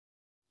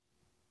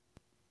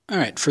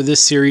Alright, for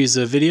this series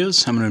of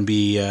videos, I'm going to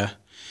be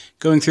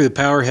going through the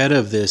power head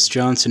of this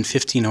Johnson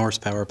 15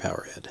 horsepower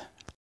power head.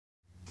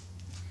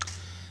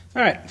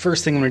 Alright,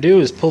 first thing I'm going to do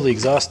is pull the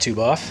exhaust tube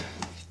off.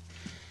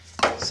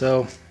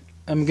 So,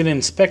 I'm going to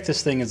inspect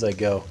this thing as I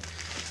go.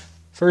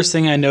 First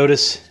thing I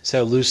notice is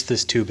how loose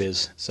this tube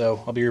is.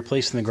 So, I'll be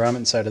replacing the grommet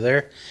inside of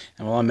there,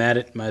 and while I'm at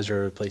it, might as well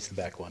replace the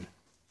back one.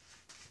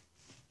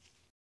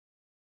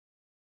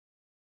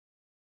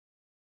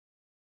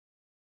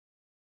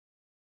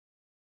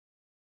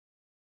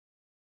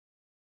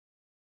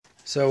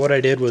 So what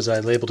I did was I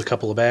labeled a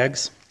couple of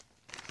bags,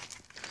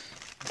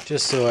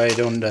 just so I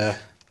don't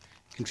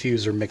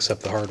confuse or mix up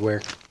the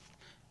hardware.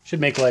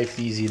 Should make life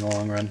easy in the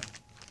long run.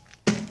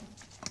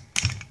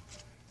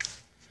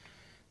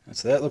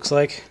 That's what that looks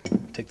like.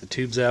 Take the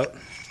tubes out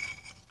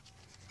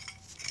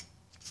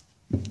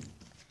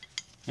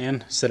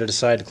and set it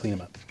aside to clean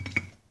them up.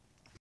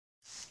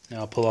 Now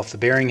I'll pull off the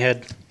bearing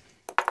head.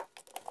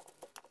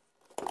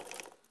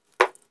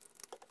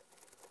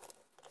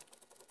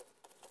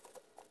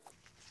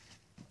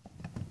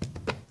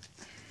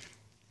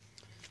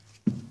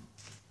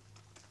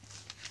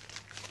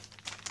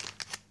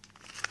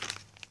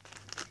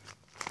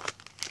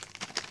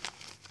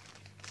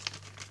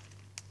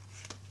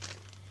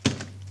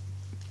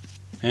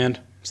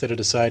 And set it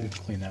aside and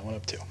clean that one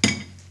up too.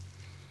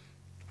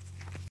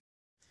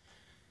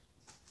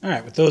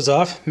 Alright, with those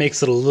off,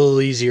 makes it a little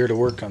easier to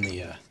work on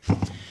the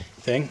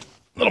thing.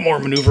 A little more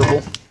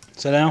maneuverable.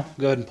 So now,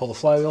 go ahead and pull the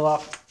flywheel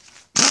off.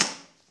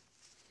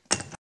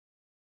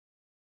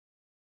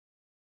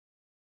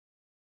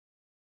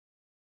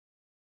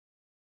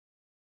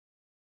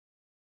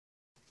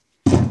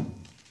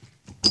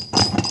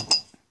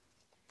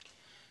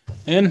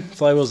 And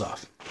flywheel's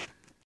off.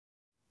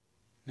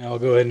 Now I'll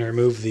go ahead and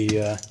remove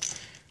the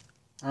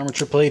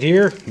armature plate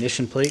here,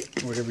 ignition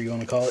plate, whatever you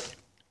want to call it.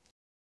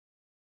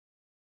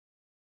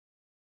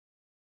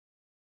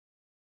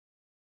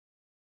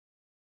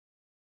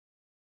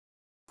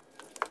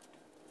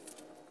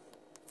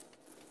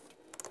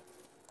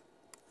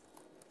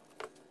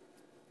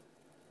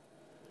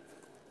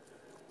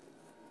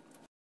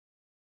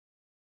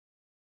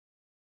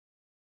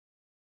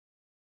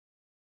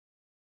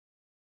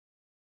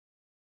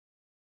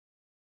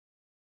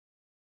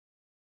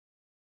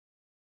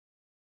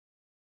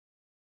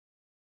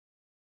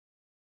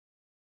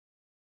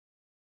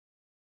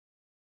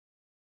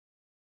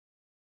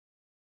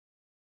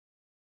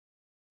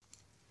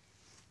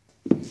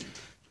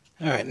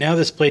 Alright, now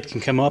this plate can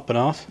come up and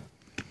off.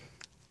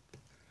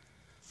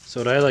 So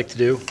what I like to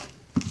do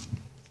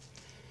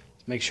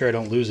is make sure I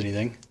don't lose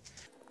anything.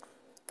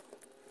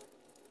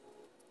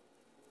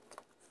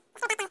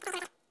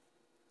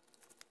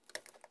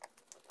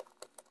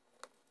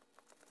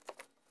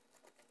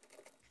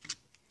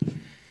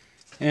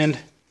 And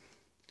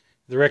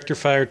the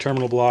rectifier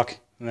terminal block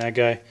and that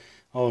guy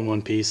all in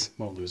one piece,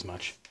 won't lose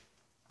much.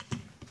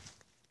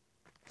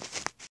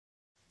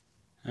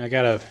 I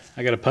got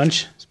a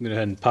punch, so I'm going to go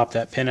ahead and pop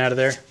that pin out of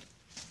there.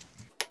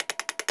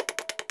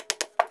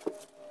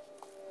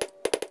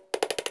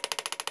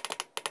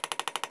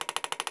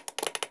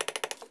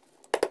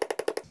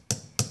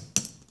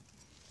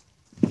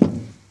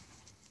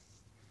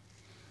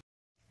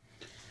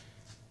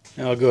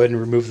 Now I'll go ahead and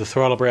remove the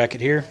throttle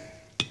bracket here.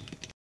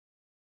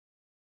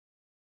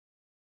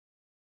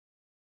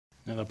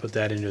 And I'll put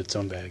that into its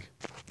own bag.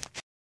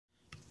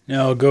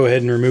 Now I'll go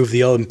ahead and remove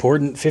the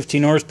all-important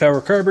 15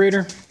 horsepower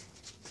carburetor.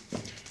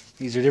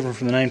 These are different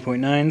from the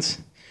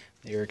 9.9s.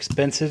 They are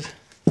expensive.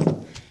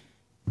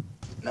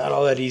 Not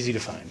all that easy to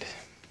find.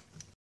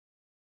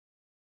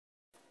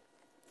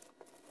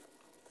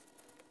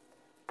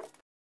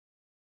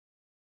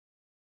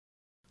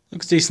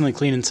 Looks decently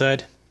clean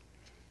inside.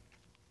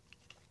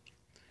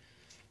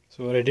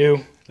 So what I do,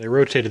 I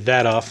rotated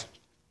that off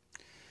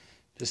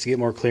just to get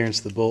more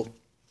clearance to the bolt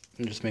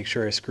and just make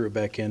sure I screw it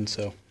back in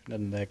so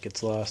none of that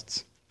gets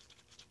lost.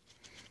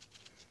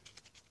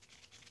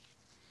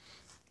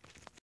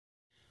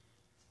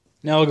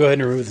 Now I'll go ahead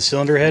and remove the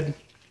cylinder head.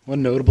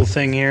 One notable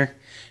thing here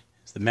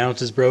is the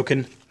mount is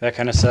broken. That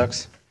kind of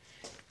sucks.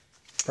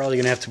 Probably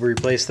going to have to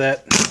replace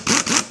that.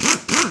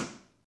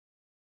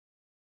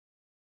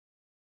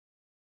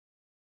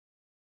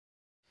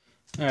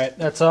 Alright,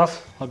 that's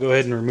off. I'll go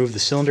ahead and remove the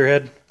cylinder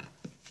head.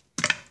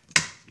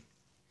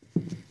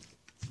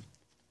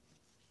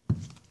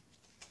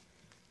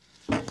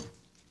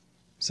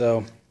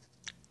 So,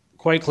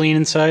 quite clean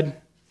inside,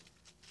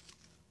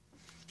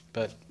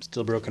 but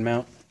still broken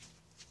mount.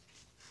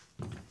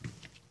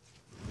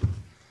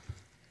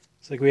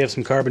 Looks like we have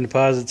some carbon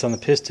deposits on the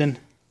piston.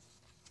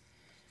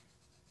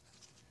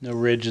 No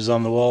ridges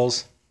on the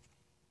walls.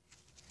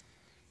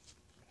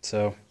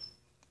 So,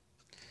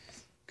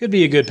 could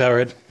be a good power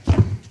head.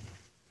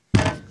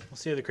 We'll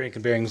see how the crank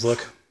and bearings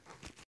look.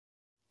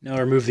 Now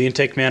I'll remove the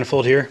intake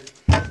manifold here.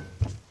 I'm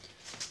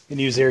going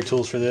to use air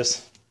tools for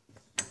this.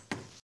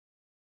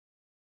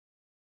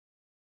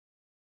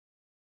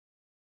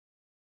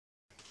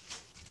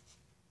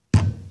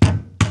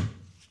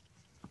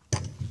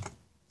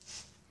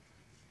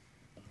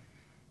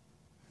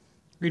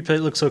 Reed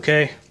plate looks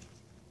okay.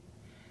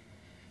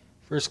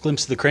 First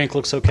glimpse of the crank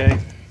looks okay.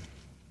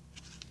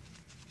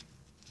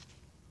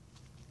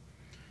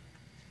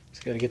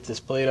 Just got to get this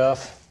plate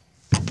off.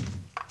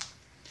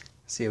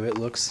 See how it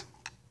looks.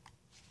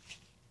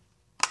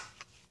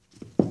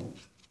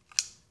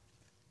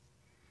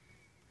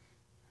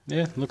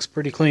 Yeah, looks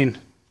pretty clean.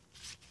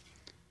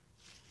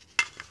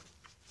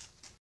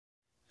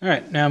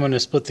 Alright, now I'm going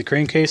to split the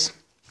crankcase.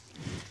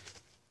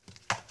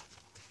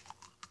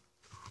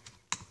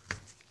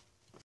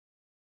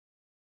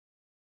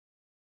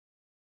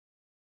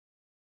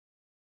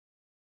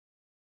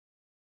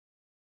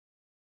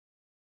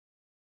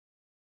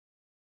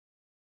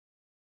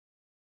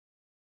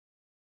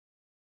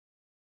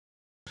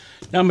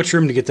 Not much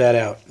room to get that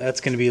out.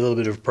 That's going to be a little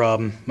bit of a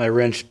problem. My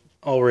wrench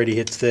already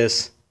hits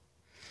this.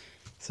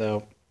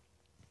 So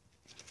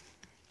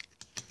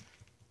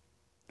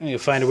I need to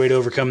find a way to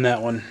overcome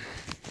that one.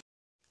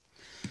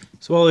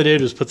 So all I did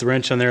was put the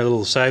wrench on there a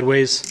little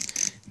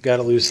sideways, got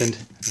it loosened,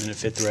 and then it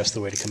fit the rest of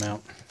the way to come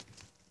out.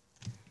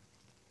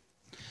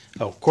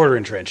 Oh,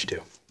 1/4-inch wrench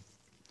too.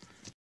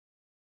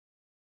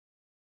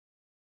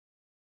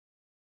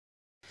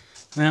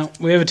 Now,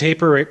 we have a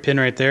taper pin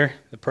right there.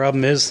 The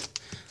problem is,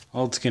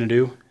 all it's going to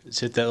do is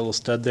hit that little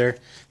stud there.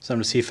 So I'm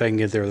going to see if I can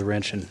get there with a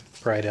wrench and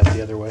pry it out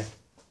the other way.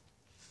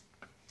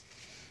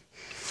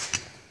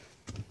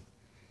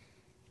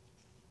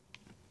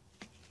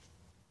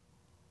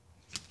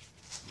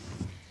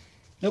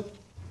 Nope.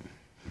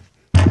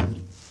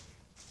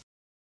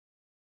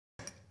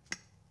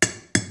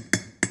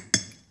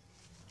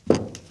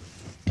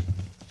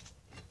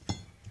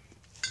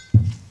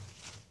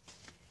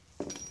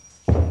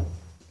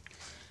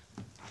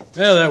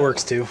 Well, that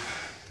works too.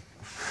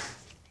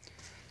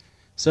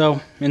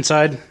 So,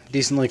 inside,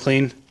 decently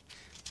clean.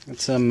 Got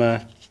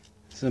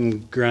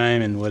some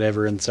grime and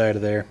whatever inside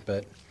of there,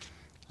 but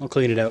I'll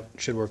clean it out.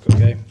 Should work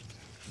okay.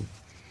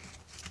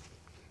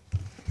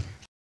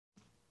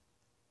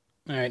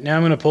 Alright, now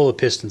I'm going to pull the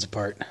pistons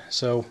apart.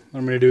 So, what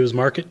I'm going to do is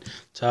mark it,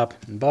 top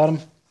and bottom.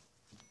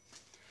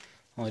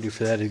 All I do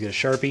for that is get a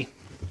Sharpie.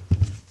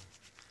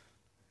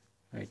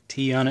 Write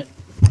T on it.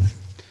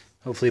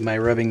 Hopefully my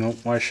rubbing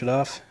won't wash it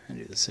off. And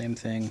do the same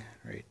thing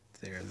right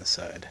there on the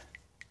side.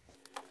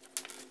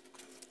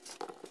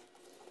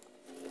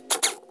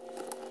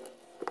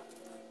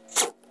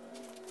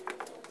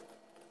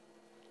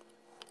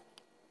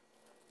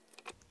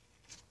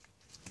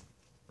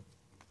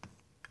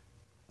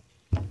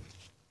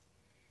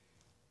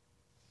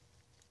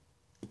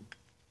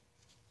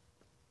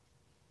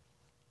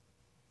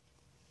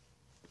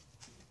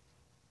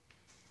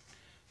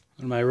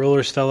 When my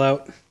rollers fell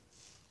out,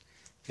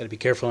 got to be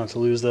careful not to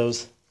lose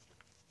those.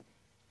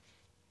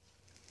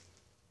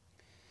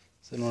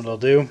 So then what I'll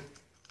do,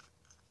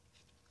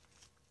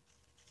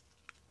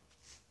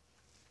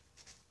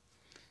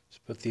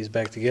 just put these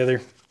back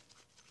together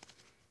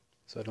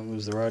so I don't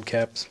lose the rod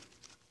caps.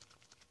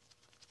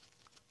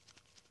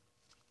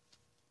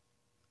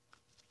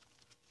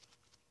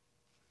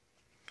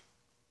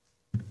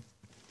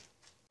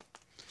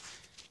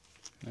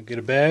 I'll get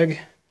a bag,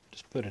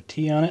 just put a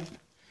T on it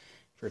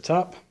for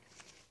top.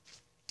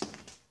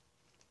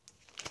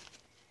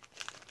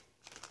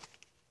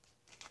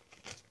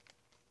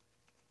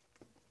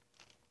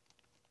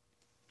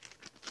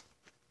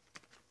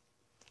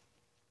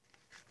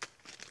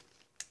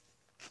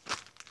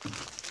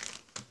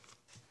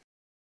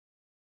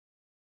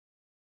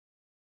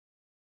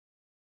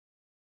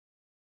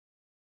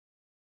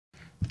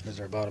 There's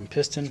our bottom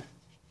piston,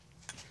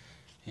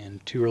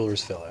 and 2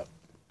 rollers fell out.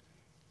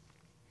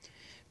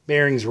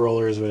 Bearings,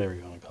 rollers, whatever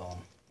you want to call them.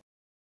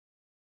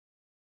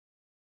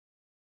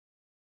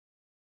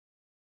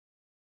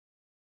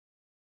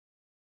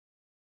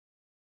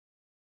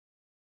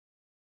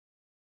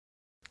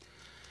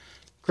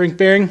 Crank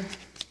bearing,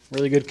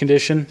 really good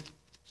condition.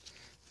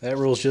 That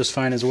rolls just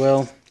fine as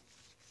well,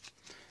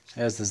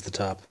 as does the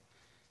top.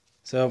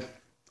 So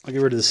I'll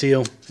get rid of the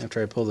seal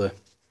after I pull the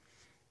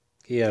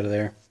key out of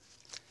there.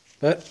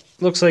 But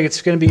looks like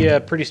it's going to be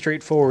pretty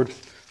straightforward.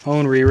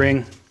 Hone,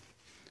 re-ring,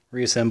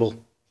 reassemble.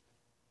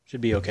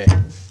 Should be okay.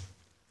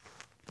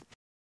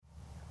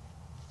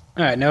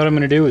 Alright, now what I'm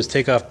going to do is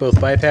take off both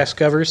bypass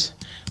covers,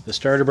 the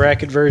starter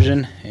bracket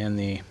version and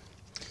the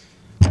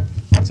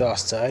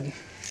exhaust side.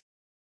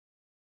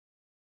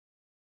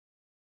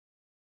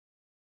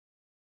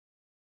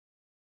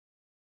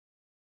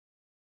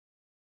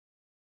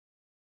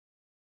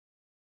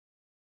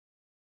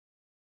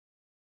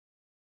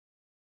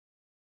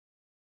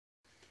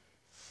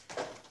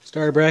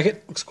 Starter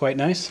bracket looks quite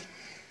nice.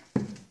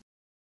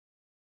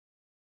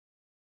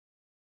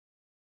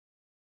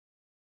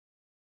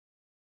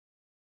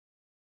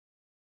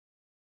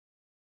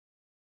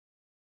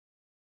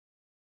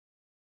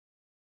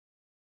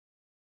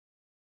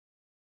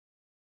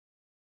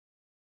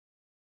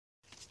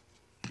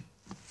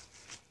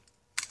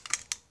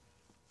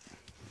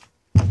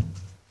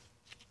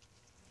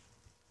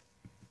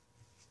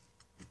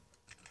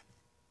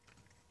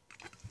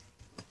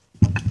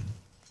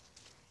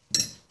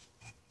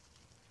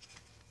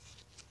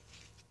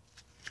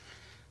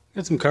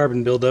 Got some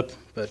carbon buildup,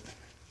 but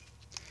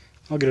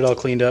I'll get it all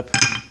cleaned up.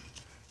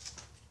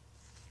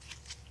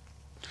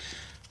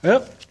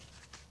 Well,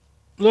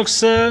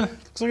 looks like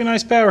a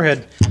nice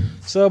Powerhead.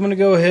 So I'm going to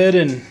go ahead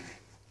and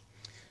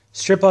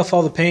strip off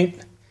all the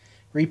paint,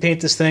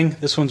 repaint this thing.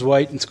 This one's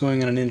white, it's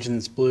going on an engine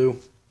that's blue.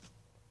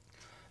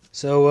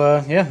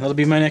 So yeah, that'll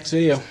be my next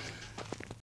video.